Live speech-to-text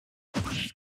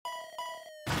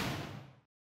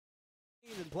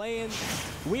been playing.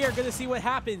 We are going to see what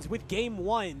happens with Game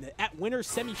 1 at Winners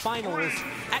Semifinals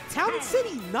at Town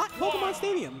City, not Pokemon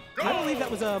Stadium. I believe that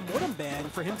was a Mortem ban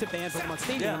for him to ban Pokemon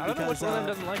Stadium. Yeah, I don't know which one of them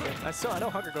doesn't like it. I know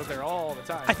Hunger goes there all the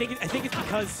time. I think it's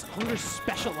because Hunger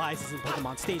specializes in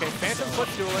Pokemon Stadium. Okay, Phantom Foot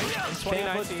dueling in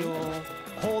 2019.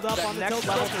 Hold up on the next tilt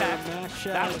level tap.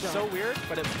 That was so weird,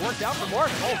 but it worked out for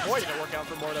Mortem. Oh boy, did it work out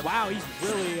for Mortem. Wow, he's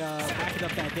really backing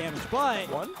up that damage. But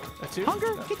one, a two,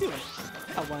 Hunger can do it.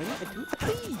 A one, a two, a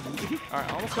three. All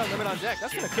right, almost got limit on deck.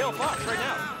 That's gonna kill Fox right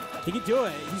now. He can do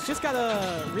it. He's just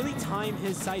gotta really time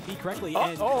his side B correctly.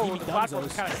 Oh, and the platform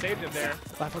kind of saved him there.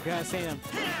 Platform kind of saved him.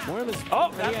 Mortem is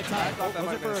that's time.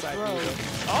 Was it for a throw?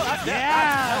 Oh, that's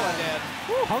dead.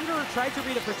 Hunger tried to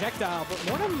read a projectile, but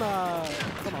Mortem,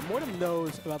 come on, Mortem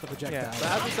knows about the projectile. Yeah, but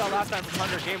as we saw last time from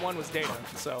Hunger, Game 1 was data,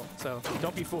 so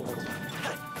don't be fooled.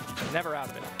 Never out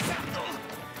of it.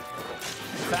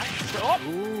 Back. Oh,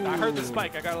 I heard the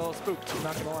spike. I got a little spooked. I'm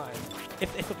not gonna lie.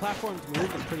 If the platforms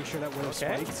moved, I'm pretty sure that would have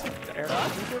spiked. Air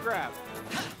dodge into a grab.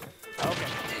 Okay.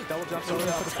 Double jump over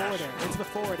the forward air. Into the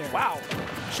forward air. Wow.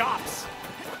 Chops.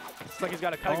 It's like he's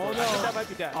got a cutting board. No. I think that might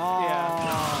be dead.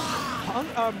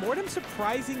 Yeah. Mortem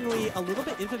surprisingly a little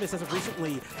bit infamous as of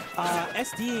recently,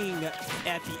 SDing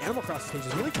at the Animal Crossing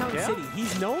stages. Really Town City.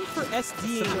 He's known for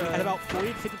SDing at about 40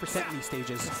 to 50% in these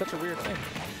stages. It's such a weird thing.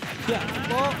 Yeah.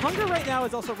 Well, Hunger right now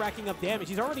is also racking up damage.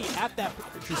 He's already at that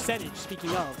percentage.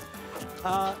 Speaking of,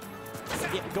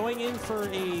 going in for a.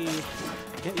 He's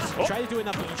tried to do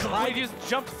enough. He just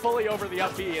jumped fully over the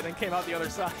up B and then came out the other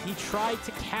side. He tried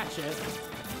to catch it.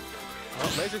 Oh,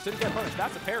 Lasers didn't get punished.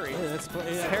 That's a parry.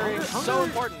 Yeah, Parry is so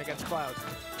important against Cloud.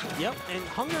 Yep, and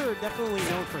Hunger definitely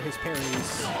known for his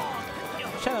parries.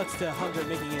 Shoutouts to Hunger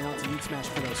making it onto Youth Smash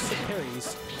for those sick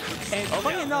parries. And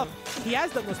funny enough, he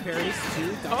has done those parries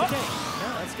to Dr. K.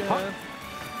 Yeah, that's good.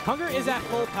 Hunger is at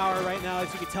full power right now,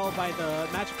 as you can tell by the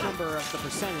magic number of the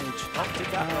percentage.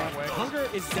 Hunger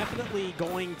is definitely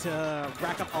going to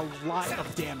rack up a lot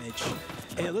of damage.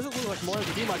 And it doesn't look like more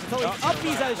than D-Mark until he up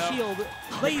B's out of shield.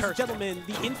 Ladies and gentlemen,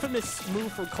 the infamous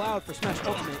move from Cloud for Smash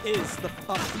Ultimate is the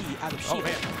up B out of shield. Oh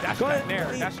man, dash back,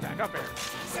 nair, dash back, up air.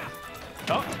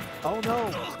 Oh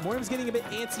no, Mortem's getting a bit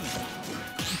antsy.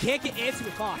 You can't get antsy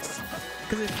with Fox.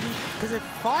 Because if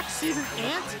Fox sees an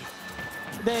ant,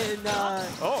 then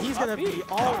he's going to be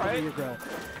all over your grill.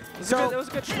 So it was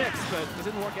a good schmix, but it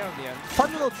didn't work out in the end.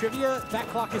 Fun little trivia, that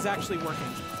clock is actually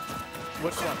working.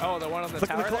 Which one? Oh, the one on the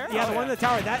tower there? Yeah, the one on the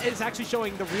tower. That is actually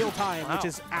showing the real time, which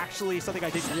is actually something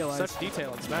I didn't realize. Such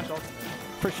detail in Smash Ultimate.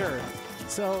 For sure.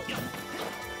 So...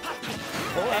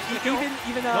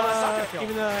 even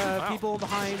people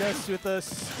behind us with the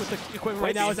equipment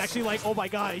right now is actually like, oh my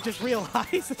god, he just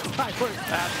realized it's time for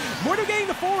Mortem getting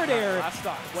the forward air. Last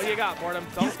stock. What do you got, Mortem?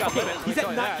 He's got limit. He's at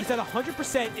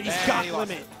 100% and he's got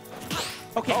limit.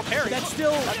 Okay, that's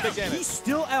big damage. He's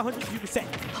still at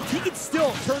 102%. He can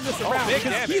still turn this around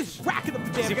because he's racking up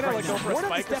the damage. Is he gonna like go for a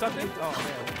spike or something?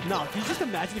 No, can you just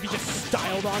imagine if he just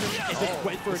styled on him and just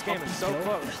went for his game? Is so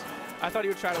close. I thought he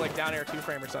would try to like down air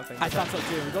 2-frame or something. I thought so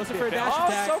too. He goes in for a dash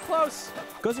attack. Oh, so close.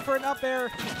 Goes in for an up air.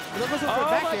 Goes in for a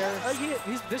back air.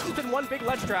 This has been one big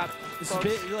ledge trap. This has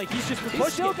been, like, he's just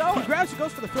pushing it. He grabs and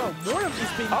goes for the throw. Mortem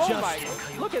has been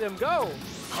just... Look at him go.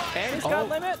 And he's got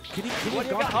limit. Can he go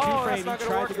for 2-frame? He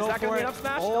tried to go for it.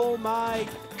 Oh my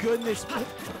goodness.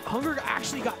 Hunger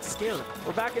actually got scared.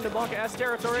 We're back into Blanca S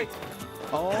territory.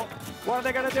 Oh, what are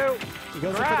they gonna do? He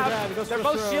goes for the grab. He goes They're for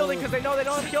both throw. shielding because they know they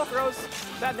don't have kill throws.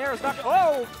 That Nair's not.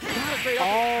 Oh!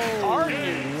 Are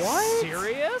you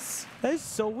serious? That is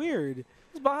so weird.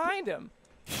 He's behind him.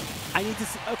 I need to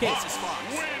see. Okay,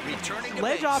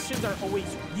 ledge options are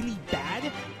always really bad.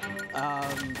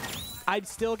 I'm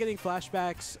still getting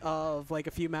flashbacks of like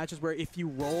a few matches where if you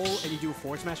roll and you do a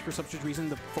forward smash for some strange reason,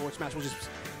 the forward smash will just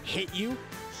hit you.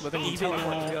 But then you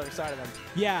teleport to the other side of them.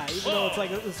 Yeah, even though it's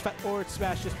like a forward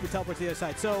smash just would teleport to the other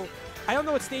side. So I don't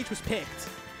know what stage was picked,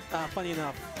 funny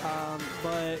enough.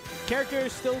 But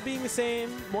characters still being the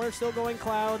same. Mortem still going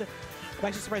Cloud. I'm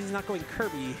actually surprised he's not going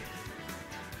Kirby.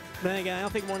 But then again, I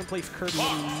don't think Mortem plays Kirby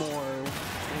anymore,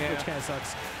 which kind of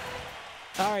sucks.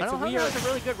 All right, so we has a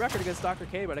really good record against Dr.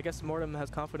 K, but I guess Mortem has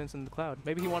confidence in the Cloud.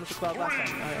 Maybe he wanted the Cloud last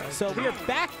time. So we are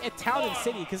back at Town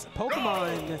City because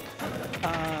Pokemon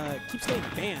keeps getting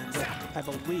banned, I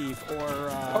believe,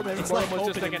 or maybe Mortem was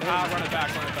just thinking, run it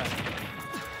back.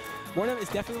 Mortem is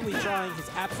definitely trying his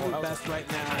absolute best right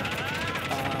now.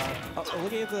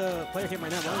 Looking at the player cam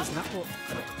right now, Mortem is not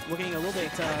looking a little bit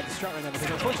distraught right now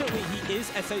because unfortunately he is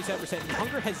at 77% and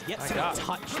Hunger has yet to get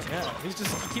touched. Yeah, he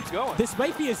keeps going. This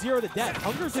might be a 0 to death.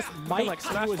 Hunger just might like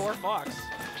Smash 4 Fox.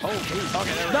 Oh,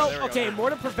 Okay, there we no, go. There we okay, go.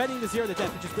 Mortem preventing the 0 to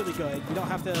death, which is really good. You don't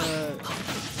have to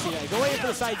see that. Go in for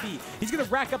the side B. He's going to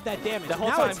rack up that damage. The whole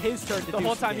now time, it's his turn to do The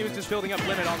whole some time he was damage. just building up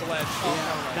limit on the ledge.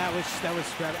 Yeah, that was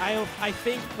scrappy. I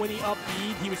think when he up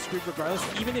B'd, he was screwed regardless.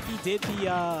 Even if he did the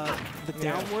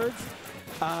downwards,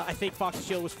 I think Fox's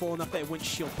shield was full enough that it wouldn't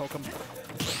shield poke him.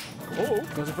 Oh,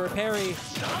 goes in for a parry.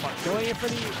 Going in for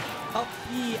the up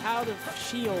B out of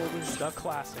shield. The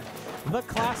classic. The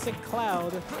classic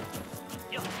Cloud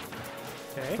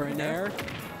Okay. for an air.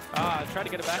 Tried to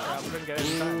get it back out, but didn't get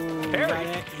it in Ooh, time.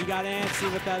 Parry. he got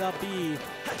antsy with that up B.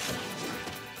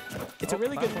 It's a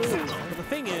really good move, but the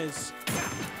thing is,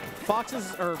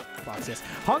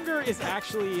 Hunger is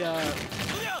actually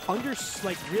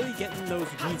really getting those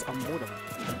reads on Mortem.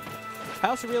 I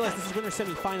also realized this is winter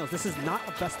semifinals. This is not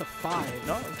a best of 5.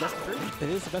 No, it's best of 3.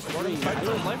 It is the best of 3. Mortem's fighting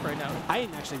for his life right now. I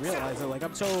didn't actually realize it. Like,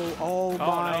 I'm so, oh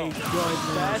my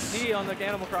goodness. Best D on the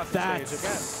Animal Crossing stage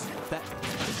again.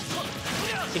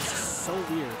 It's so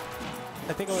weird.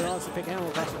 I think I would honestly pick Animal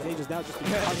Crossing stages now just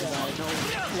because of that. No,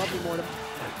 lovely Mortem.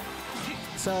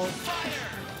 So,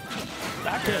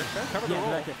 Back air. Cover the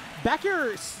roll. back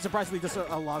air surprisingly does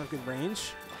a lot of good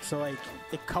range. So, like,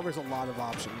 it covers a lot of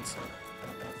options.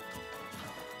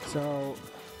 So,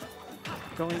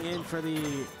 going in for the,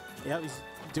 he's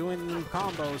doing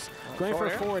combos. Going for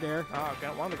a forward air. Oh,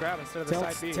 got one to grab instead of the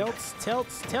side B. Tilts.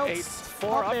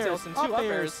 4 up tilts and 2 up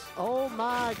airs. Oh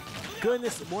my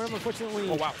goodness. Mortem, unfortunately.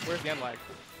 Oh, wow. Where's the end lag?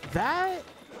 That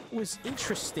was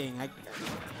interesting. I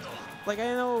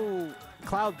know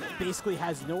Cloud basically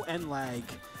has no end lag,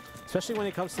 especially when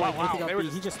it comes to anything up B.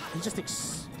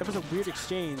 That was a weird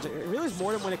exchange. I realize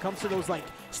Mortem, when it comes to those like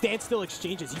standstill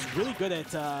exchanges, he's really good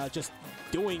at just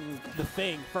doing the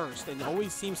thing first and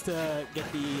always seems to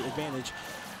get the advantage.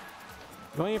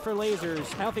 Going in for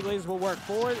lasers. I don't think lasers will work.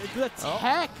 Forward, the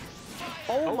tech.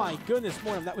 Oh my goodness,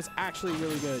 Mortem, that was actually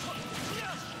really good.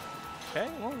 Okay,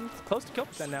 well, he's close to kill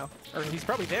percent now. Or he's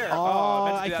probably there.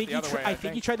 I think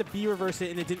he tried to B reverse it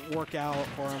and it didn't work out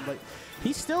for him, but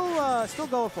he's still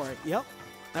going for it. Yep,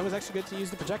 that was actually good to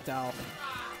use the projectile.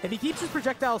 If he keeps his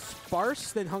projectile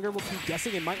sparse, then Hunger will keep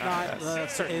guessing and might not.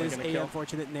 Is a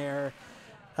unfortunate nair.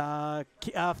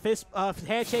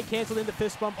 Handshake canceled into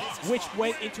fist bump, which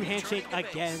went into handshake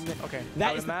again. Okay,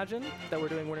 I would imagine that we're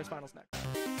doing winners finals next.